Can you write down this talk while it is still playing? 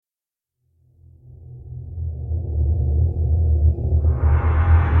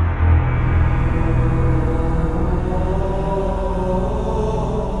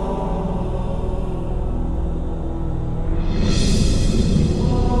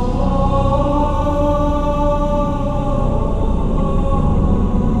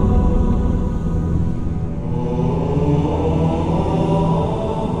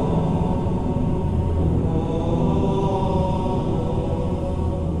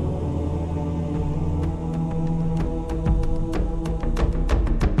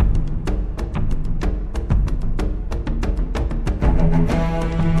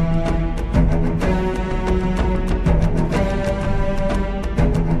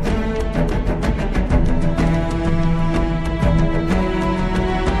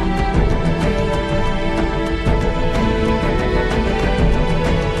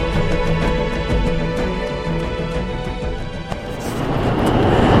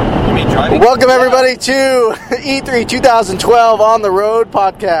Welcome everybody to E3 2012 On the Road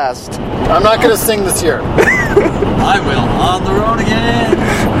podcast. I'm not going to sing this year. I will. On the road again.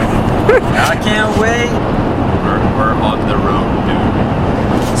 I can't wait. We're on the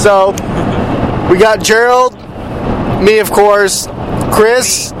road, dude. So, we got Gerald, me of course,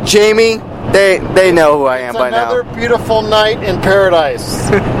 Chris, Jamie. They know who I am by now. Another beautiful night in paradise.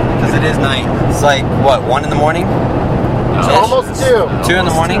 Because it is night. It's like, what, 1 in the morning? No. Almost 2. 2 in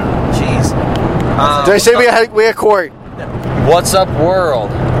the morning? Jeez. Did I say we had Corey? What's up,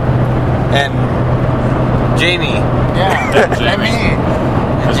 world? And Jamie. Yeah, Jamie.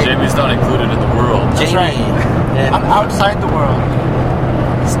 And Because Jamie's not included in the world. That's Jamie. right. And I'm outside the world.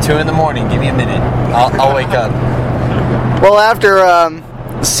 it's 2 in the morning. Give me a minute. I'll wake up. Well, after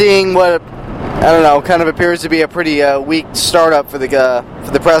seeing what I don't know, kind of appears to be a pretty weak startup for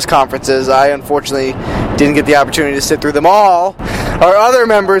the press conferences, I unfortunately didn't get the opportunity to sit through them all. Our other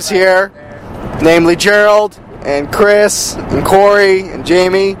members here, namely Gerald and Chris and Corey and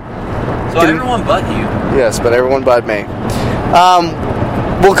Jamie. So everyone but you. Yes, but everyone but me.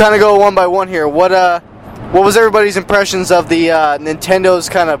 We'll kind of go one by one here. What was everybody's impressions of the Nintendo's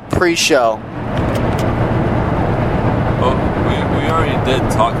kind of pre-show? Well, we already did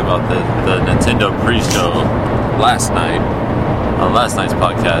talk about the Nintendo pre-show last night, on last night's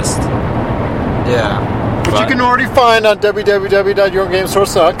podcast. Yeah. Which you can already find on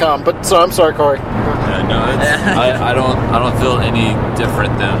www.yourgamesource.com. But so I'm sorry, Corey. Yeah, no, I don't feel any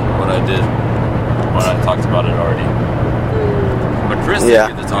different than what I did when I talked about it already. But Chris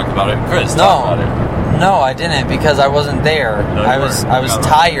didn't get to talk about it. Chris, talk about it. No, I didn't because I wasn't there. No, I was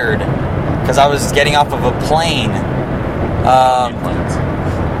tired because I was getting off of a plane.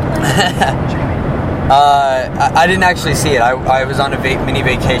 I didn't actually see it. I was on a mini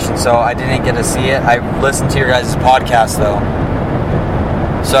vacation, so I didn't get to see it. I listened to your guys' podcast, though.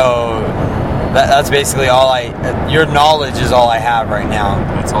 So that's basically all your knowledge is all I have right now.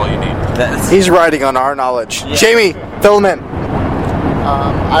 That's all you need. He's riding on our knowledge. Yeah. Jamie, fill him in.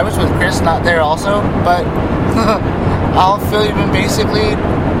 I was with Chris, not there also, but I'll fill you in. Basically,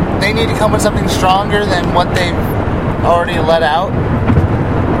 they need to come with something stronger than what they've already let out.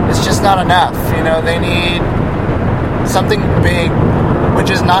 It's just not enough. You know, they need something big, which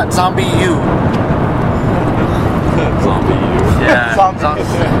is not Zombie U. Zombie U. Yeah.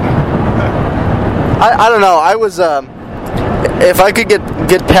 I don't know. I was if I could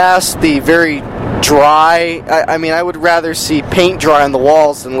get past the very dry. I mean, I would rather see paint dry on the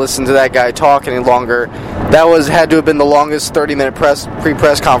walls than listen to that guy talk any longer. That had to have been the longest 30-minute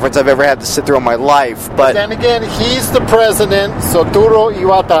pre-press conference I've ever had to sit through in my life. But then again, he's the president, Satoru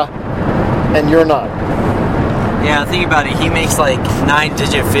Iwata, and you're not. Yeah, think about it. He makes like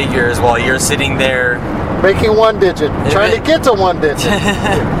 9-digit figures while you're sitting there. Making 1 digit. Trying to get to 1 digit.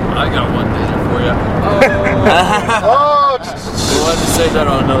 I got 1 digit for you. Oh! We'll have to save that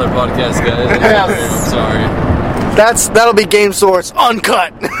on another podcast, guys. Yes. I'm sorry. that'll be Game Source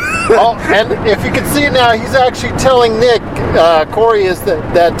uncut. Oh, and if you can see it now, he's actually telling Nick, Corey, is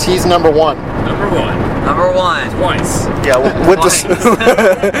that he's number 1. Number 1. Twice. Yeah, with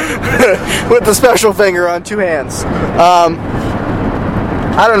with the special finger on 2 hands. I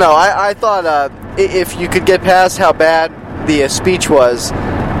don't know. I thought if you could get past how bad the speech was,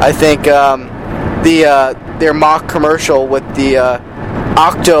 I think their mock commercial with the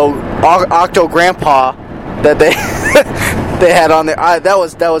Octo Grandpa that they had on there, that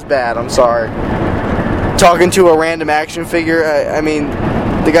was bad. I'm sorry. Talking to a random action figure. I mean,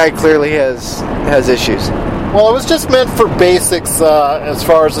 the guy clearly has issues. Well, it was just meant for basics as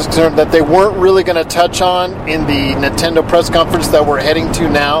far as it's concerned that they weren't really going to touch on in the Nintendo press conference that we're heading to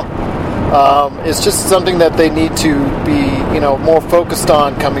now. It's just something that they need to be, more focused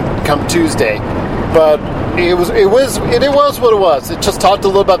on come Tuesday. But it was what it was. It just talked a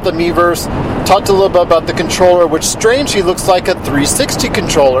little about the Miiverse, talked a little bit about the controller, which strangely looks like a 360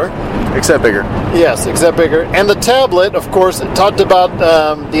 controller. Except bigger. Yes, except bigger. And the tablet, of course, it talked about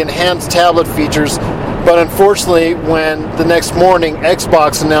the enhanced tablet features. But unfortunately, when the next morning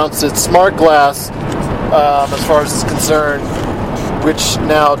Xbox announced its Smart Glass, as far as it's concerned, which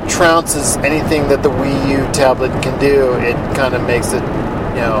now trounces anything that the Wii U tablet can do, it kind of makes it,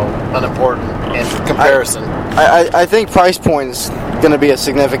 unimportant in comparison. I think price point is going to be a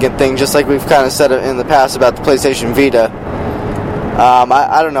significant thing, just like we've kind of said in the past about the PlayStation Vita.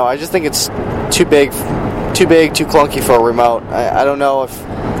 I don't know. I just think it's too big, too clunky for a remote. I don't know if...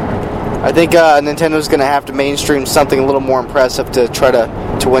 I think Nintendo's going to have to mainstream something a little more impressive to try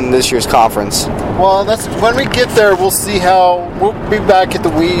to win this year's conference. Well, that's when we get there. We'll see how we'll be back at the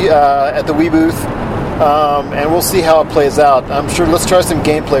Wii booth and we'll see how it plays out. I'm sure. Let's try some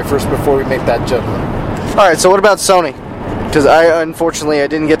gameplay first before we make that judgment. All right. So what about Sony? Because unfortunately I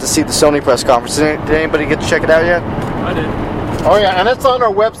didn't get to see the Sony press conference. Did anybody get to check it out yet? I did. Oh yeah, and it's on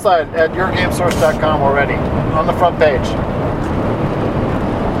our website at yourgamesource.com already on the front page.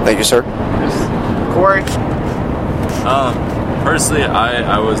 Thank you, sir. Corey? Personally,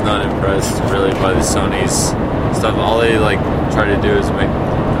 I was not impressed really by the Sony's stuff. All they try to do is make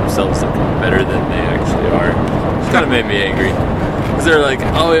themselves look better than they actually are. It kind of made me angry. Because they're like,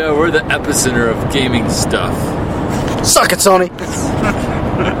 oh yeah, we're the epicenter of gaming stuff. Suck it, Sony.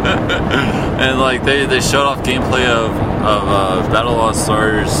 And they showed off gameplay of Battle All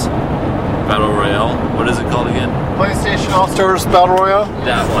Stars Battle Royale. What is it called again? PlayStation All Stars Battle Royale.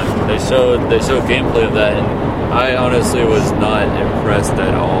 That one. They showed gameplay of that, and I honestly was not impressed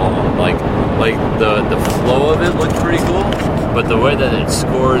at all. The flow of it looked pretty cool, but the way that it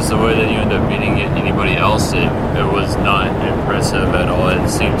scores, the way that you end up beating anybody else, it was not impressive at all. It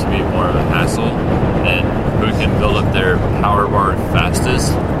seemed to be more of a hassle, and who can build up their power bar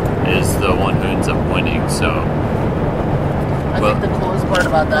fastest is the one who ends up winning. So I think the coolest part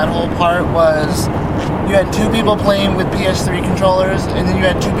about that whole part was you had 2 people playing with PS3 controllers, and then you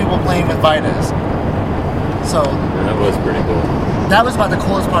had 2 people playing with Vitas. So that was pretty cool. That was about the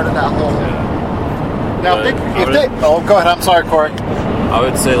coolest part of that whole. Yeah. Now, go ahead. I'm sorry, Corey. I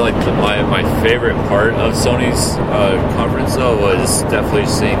would say my favorite part of Sony's conference though was definitely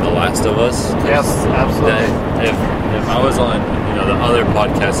seeing The Last of Us. Yes, absolutely. If I was on the other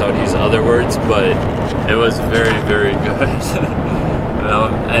podcast, I would use other words, but it was very, very good.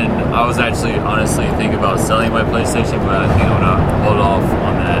 And I was actually honestly thinking about selling my PlayStation, but I think I'm gonna hold off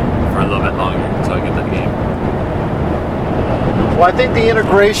on that for a little bit longer until I get that game. Well, I think the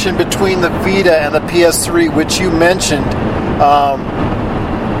integration between the Vita and the PS3, which you mentioned,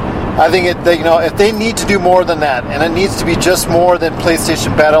 I think if they need to do more than that, and it needs to be just more than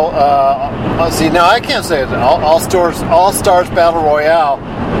PlayStation Battle. See, now I can't say it. All Stars Battle Royale.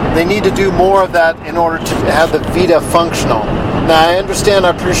 They need to do more of that in order to have the Vita functional. Now, I understand, I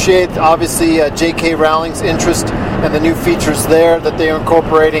appreciate, obviously, J.K. Rowling's interest and the new features there that they are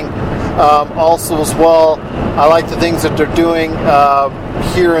incorporating. Also, as well, I like the things that they're doing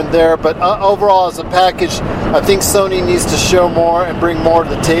here and there. But overall, as a package, I think Sony needs to show more and bring more to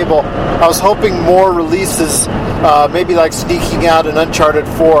the table. I was hoping more releases, maybe like sneaking out an Uncharted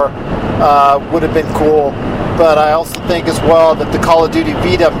 4 would have been cool. But I also think as well that the Call of Duty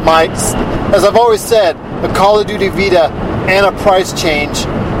Vita might, as I've always said, the Call of Duty Vita and a price change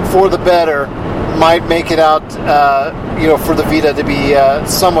for the better might make it out, for the Vita to be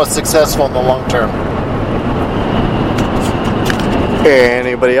somewhat successful in the long term.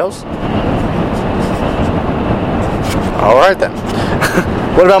 Anybody else? All right then.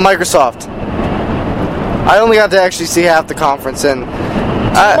 What about Microsoft? I only got to actually see half the conference, and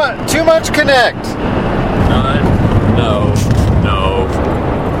too much Kinect. No.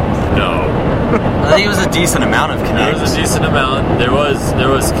 I think it was a decent amount of Kinect. There was a decent amount. There was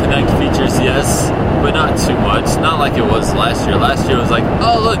Kinect features, yes, but not too much. Not like it was last year. Last year was like,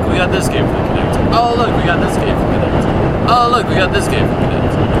 oh look, we got this game for the Kinect. Oh look, we got this game for Kinect. Oh look, we got this game for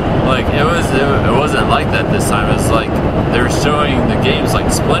Kinect. It wasn't like that this time. It's like they were showing the games like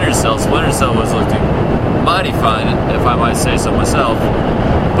Splinter Cell. Splinter Cell was looking mighty fine, if I might say so myself.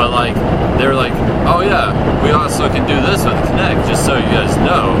 But they were like, oh yeah, we also can do this with Kinect, just so you guys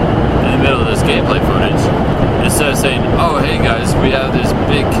know, in the middle of this gameplay footage. Instead of saying, oh hey guys, we have this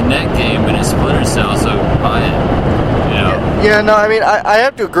big Kinect game and it's Splinter Cell, so buy it. Yeah, no, I mean, I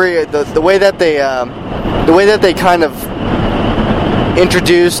have to agree. The way that they kind of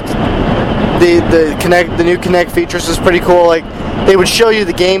introduced the new Kinect features was pretty cool. They would show you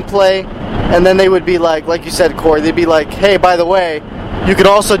the gameplay, and then they would be like you said, Corey, they'd be like, hey, by the way, you could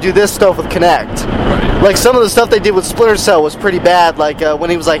also do this stuff with Kinect. Right. Some of the stuff they did with Splinter Cell was pretty bad. When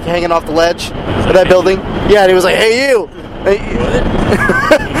he was hanging off the ledge of that building. Yeah, and he was like, hey you.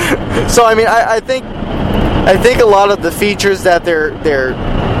 So I mean, I think a lot of the features that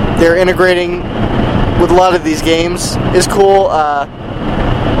they're integrating with a lot of these games is cool.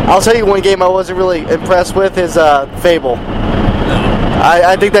 I'll tell you one game I wasn't really impressed with is Fable.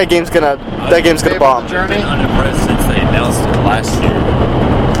 I think that game's gonna bomb. I've been unimpressed since they announced it last year.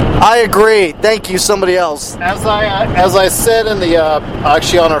 I agree. Thank you, somebody else. As I said in the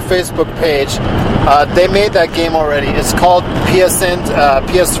actually on our Facebook page, they made that game already. It's called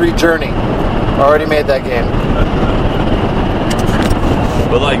PS3 Journey. Already made that game.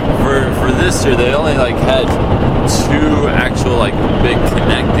 But for this year, they only had 2 actual big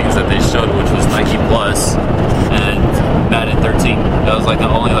Kinect things that they showed, which was Nike Plus and Madden 13. That was the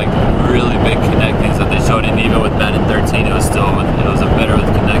only really big Kinect things that they showed, and even with Madden 13, it was better with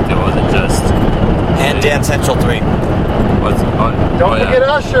Kinect. It wasn't just. And Dance Central 3. Don't forget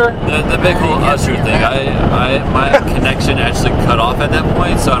Usher. The big whole Usher thing. My connection actually cut off at that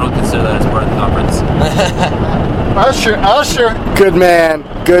point, so I don't consider that as part of the conference. Usher. Good man.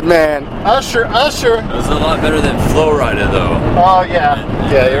 Usher. It was a lot better than Flow Rider, though. Oh, yeah.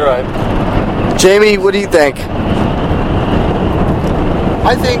 Yeah, you're right. Jamie, what do you think?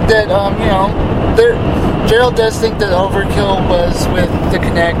 I think that, Gerald does think that overkill was with the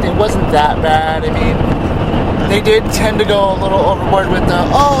Kinect. It wasn't that bad. I mean, they did tend to go a little overboard with the,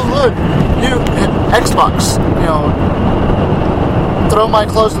 look, new Xbox, throw my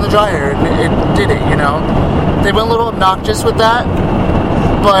clothes in the dryer, and it did it, They went a little obnoxious with that,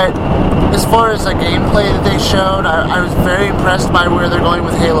 but as far as the gameplay that they showed, I was very impressed by where they're going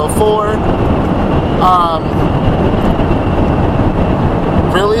with Halo 4.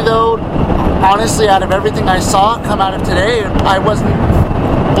 Really though, honestly, out of everything I saw come out of today, I wasn't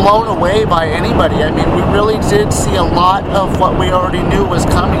blown away by anybody. I mean, we really did see a lot of what we already knew was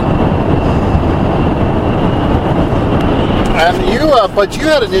coming. And but you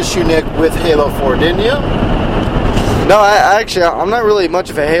had an issue, Nick, with Halo 4, didn't you? No, I'm not really much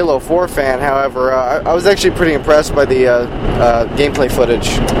of a Halo 4 fan. However, I was actually pretty impressed by the gameplay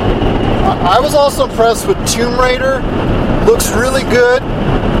footage. I was also impressed with Tomb Raider. Looks really good.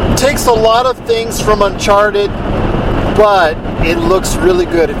 Takes a lot of things from Uncharted, but it looks really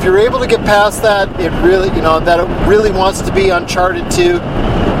good. If you're able to get past that, it really, that it really wants to be Uncharted 2,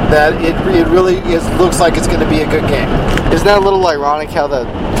 that it really looks like it's going to be a good game. Isn't that a little ironic how the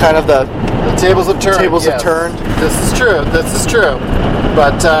tables have turned? Have turned. This is true.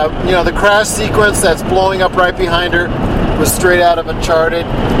 But the crash sequence that's blowing up right behind her was straight out of Uncharted.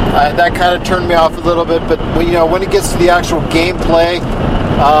 That kind of turned me off a little bit, but when it gets to the actual gameplay,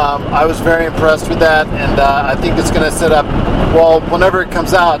 I was very impressed with that, and I think it's going to set up, whenever it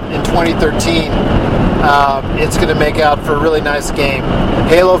comes out in 2013, it's going to make out for a really nice game.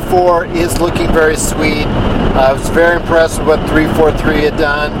 Halo 4 is looking very sweet. I was very impressed with what 343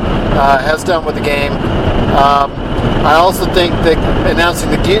 has done with the game. I also think that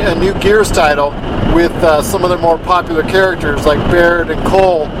announcing a new Gears title with some of the more popular characters like Baird and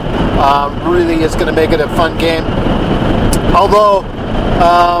Cole really is going to make it a fun game. Although,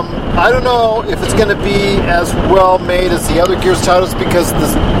 I don't know if it's going to be as well made as the other Gears titles because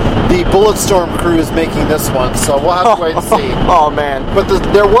the Bulletstorm crew is making this one, so we'll have to wait and see. Oh, man. But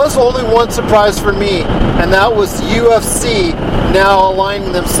there was only one surprise for me, and that was UFC now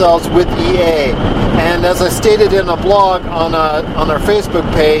aligning themselves with EA. And as I stated in a blog on our Facebook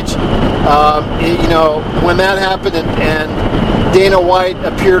page, when that happened and Dana White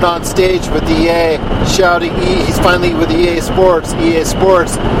appeared on stage with EA shouting, he's finally with EA Sports.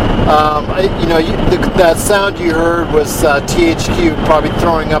 That sound you heard was THQ probably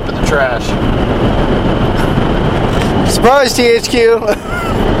throwing up in the trash. Surprise, THQ!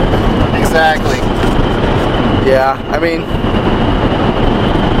 Exactly. Yeah, I mean,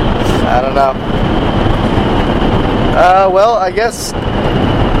 I don't know. I guess.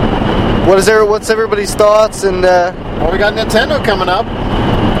 What's everybody's thoughts? And we got Nintendo coming up.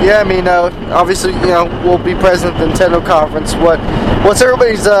 Yeah, I mean, obviously, we'll be present at the Nintendo conference. What's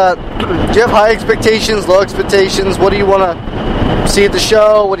everybody's? Do you have high expectations, low expectations? What do you want to see at the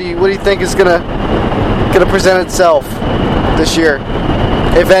show? What do you think is gonna present itself this year,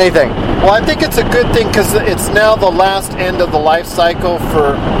 if anything? Well, I think it's a good thing because it's now the last end of the life cycle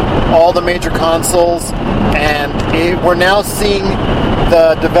for all the major consoles, and we're now seeing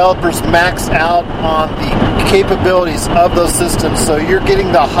the developers max out on the capabilities of those systems. So you're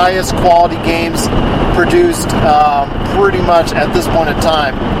getting the highest quality games produced pretty much at this point in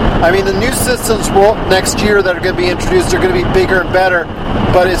time. I mean, the new systems next year that are going to be introduced are going to be bigger and better,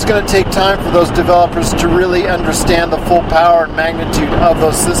 but it's going to take time for those developers to really understand the full power and magnitude of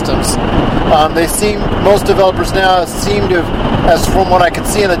those systems. Most developers now seem to, as from what I can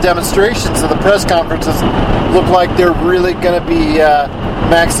see in the demonstrations of the press conferences, look like they're really going to be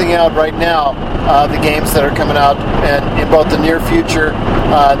maxing out right now the games that are coming out and in both the near future,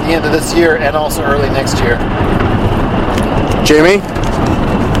 the end of this year, and also early next year. Jamie?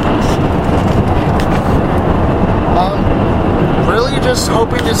 Really just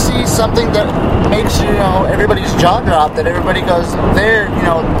hoping to see something that makes, everybody's jaw drop, that everybody goes, there,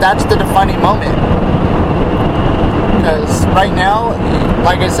 that's the defining moment. Because right now,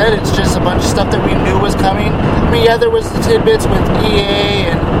 like I said, it's just a bunch of stuff that we knew was coming. I mean, yeah, there was the tidbits with EA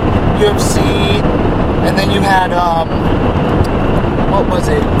and UFC, and then you had, what was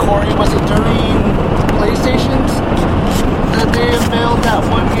it, Corey, was it during PlayStation's that they unveiled that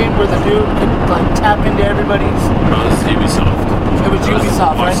one game where the dude could like tap into everybody's? No, this is Ubisoft. It was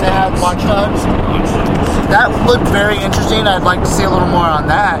Ubisoft, right? They had Watch Dogs. That looked very interesting. I'd like to see a little more on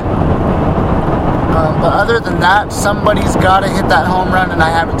that. But other than that, somebody's got to hit that home run, and I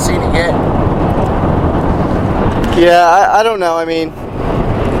haven't seen it yet. Yeah, I don't know. I mean,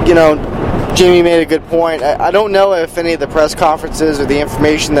 you know, Jamie made a good point. I don't know if any of the press conferences or the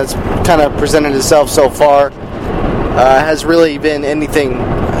information that's kind of presented itself so far has really been anything,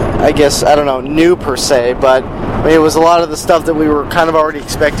 I guess, I don't know, new per se, but I mean, it was a lot of the stuff that we were kind of already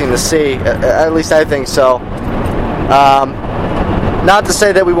expecting to see. At least I think so. Not to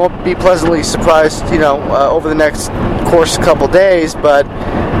say that we won't be pleasantly surprised, you know, over the next course couple days, but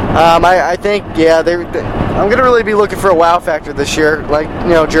I think, yeah, I'm going to really be looking for a wow factor this year. Like,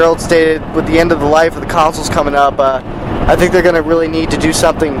 you know, Gerald stated, with the end of the life of the consoles coming up, I think they're going to really need to do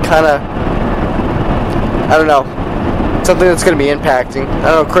something kind of, I don't know, something that's going to be impacting.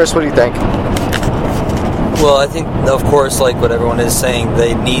 I don't know, Chris, what do you think? Well, I think, of course, like what everyone is saying,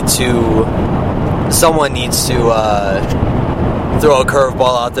 someone needs to throw a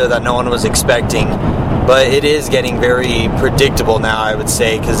curveball out there that no one was expecting. But it is getting very predictable now, I would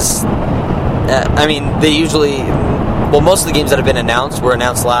say, because, I mean, most of the games that have been announced were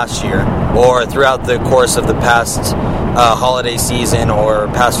announced last year, or throughout the course of the past holiday season or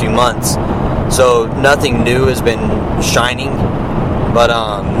past few months. So nothing new has been shining, but,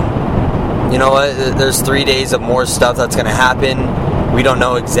 you know what, there's 3 days of more stuff that's going to happen. We don't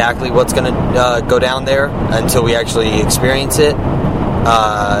know exactly what's going to go down there until we actually experience it.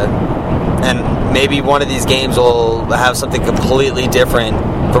 And maybe one of these games will have something completely different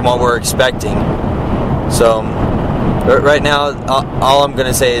from what we're expecting. So, right now, all I'm going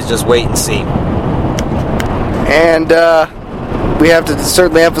to say is just wait and see. And we have to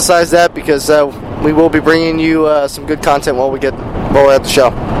certainly emphasize that because we will be bringing you some good content while we're at the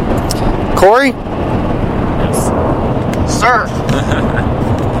show. Corey? Yes. Sir.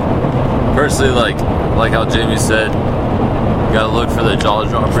 Personally, like how Jamie said, you gotta look for the jaw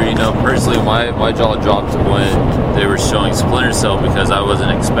dropper. You know, personally, my jaw dropped when they were showing Splinter Cell because I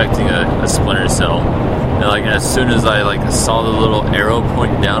wasn't expecting a Splinter Cell. And like as soon as I saw the little arrow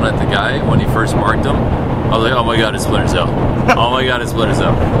pointing down at the guy when he first marked him, I was like, oh my god, it's Splinter Cell. Oh my god, it's Splinter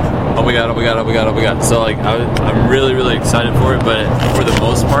Cell. Oh my god, oh my god, oh my god, oh my god. So like I'm really, really excited for it, but for the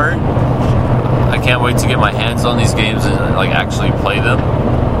most part, I can't wait to get my hands on these games and like actually play them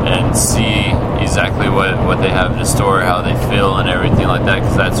and see exactly what they have in store, how they feel and everything like that,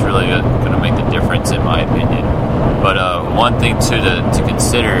 because that's really going to make the difference in my opinion. But one thing to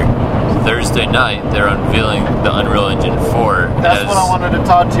consider, Thursday night they're unveiling the Unreal Engine 4. That's what I wanted to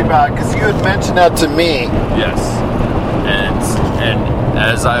talk to you about, because you had mentioned that to me. Yes. And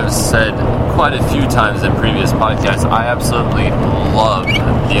as I've said quite a few times in previous podcasts, I absolutely love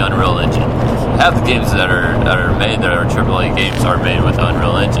the Unreal Engine. Half the games that are made that are AAA games are made with the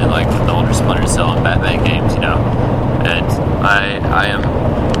Unreal Engine, like the older Splinter Cell and Batman games, you know. And I am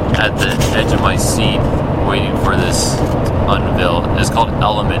at the edge of my seat waiting for this unveil. It's called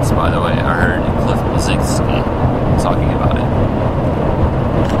Elements, by the way. I heard Cliff Bleszinski talking about it.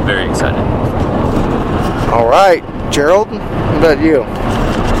 I'm very excited. All right, Gerald, what about you?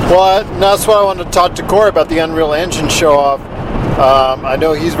 Well, that's why I wanted to talk to Corey about the Unreal Engine show-off. I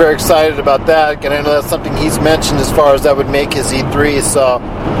know he's very excited about that, and I know that's something he's mentioned as far as that would make his E3. So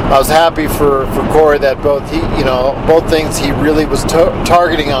I was happy for Corey that both things he really was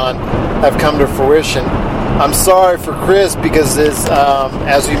targeting on have come to fruition. I'm sorry for Chris because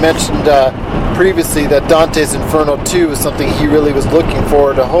as we mentioned previously, that Dante's Inferno 2 is something he really was looking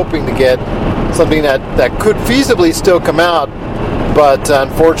forward to, hoping to get, something that could feasibly still come out, but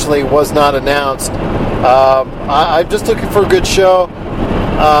unfortunately was not announced. I'm just looking for a good show.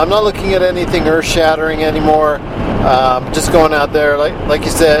 I'm not looking at anything earth-shattering anymore. Just going out there, like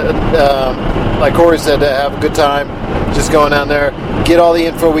you said, like Corey said, to have a good time. Just going out there, get all the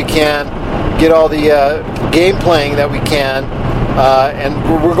info we can, get all the game playing that we can,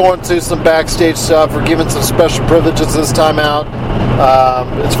 and we're going to some backstage stuff. We're giving some special privileges this time out,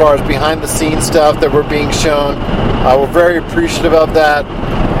 as far as behind-the-scenes stuff that we're being shown. We're very appreciative of that.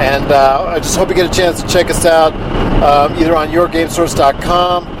 And I just hope you get a chance to check us out either on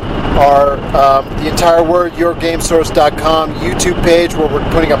yourgamesource.com or the entire word, yourgamesource.com YouTube page, where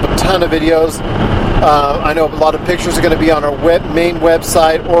we're putting up a ton of videos. I know a lot of pictures are going to be on our main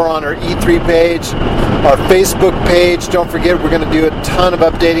website or on our E3 page, our Facebook page. Don't forget, we're going to do a ton of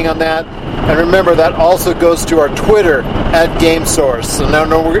updating on that. And remember, that also goes to our Twitter at GameSource. So now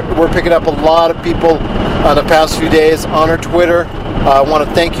we're picking up a lot of people on the past few days on our Twitter. I want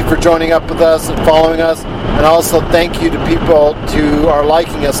to thank you for joining up with us and following us. And also thank you to people who are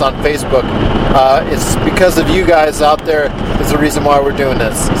liking us on Facebook. It's because of you guys out there is the reason why we're doing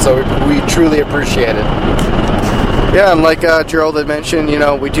this. So we truly appreciate it. Yeah, and like Gerald had mentioned,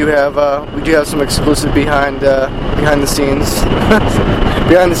 we do have some exclusive behind the scenes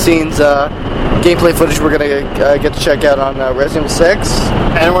gameplay footage we're gonna get to check out on Resident Evil 6.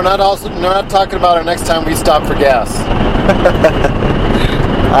 And we're not talking about our next time we stop for gas.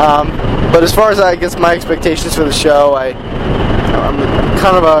 But as far as I guess my expectations for the show, I'm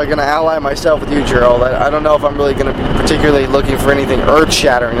kind of going to ally myself with you, Gerald. I don't know if I'm really going to be particularly looking for anything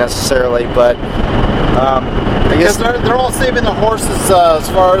earth-shattering necessarily, but I guess they're all saving the horses as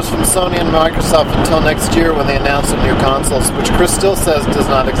far as from Sony and Microsoft until next year when they announce the new consoles, which Chris still says does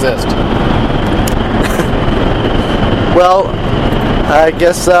not exist. Well, I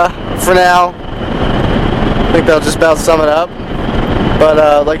guess for now, I think that'll just about sum it up.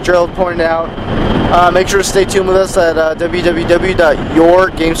 But like Gerald pointed out, make sure to stay tuned with us at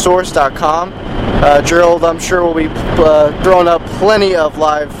www.yourgamesource.com. Gerald, I'm sure, will be throwing up plenty of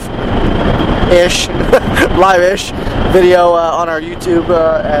live-ish video on our YouTube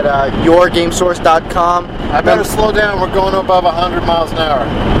at yourgamesource.com. I better slow down. We're going above 100 miles an hour.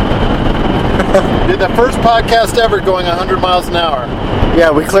 Did the first podcast ever going 100 miles an hour. Yeah,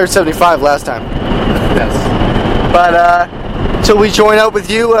 we cleared 75 last time. Yes. But until we join up with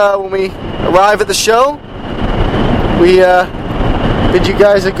you when we arrive at the show, we bid you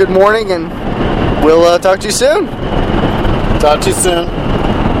guys a good morning, and we'll talk to you soon. Talk to you soon.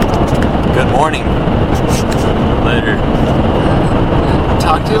 Good morning. Later.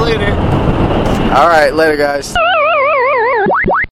 Talk to you later. All right, later, guys.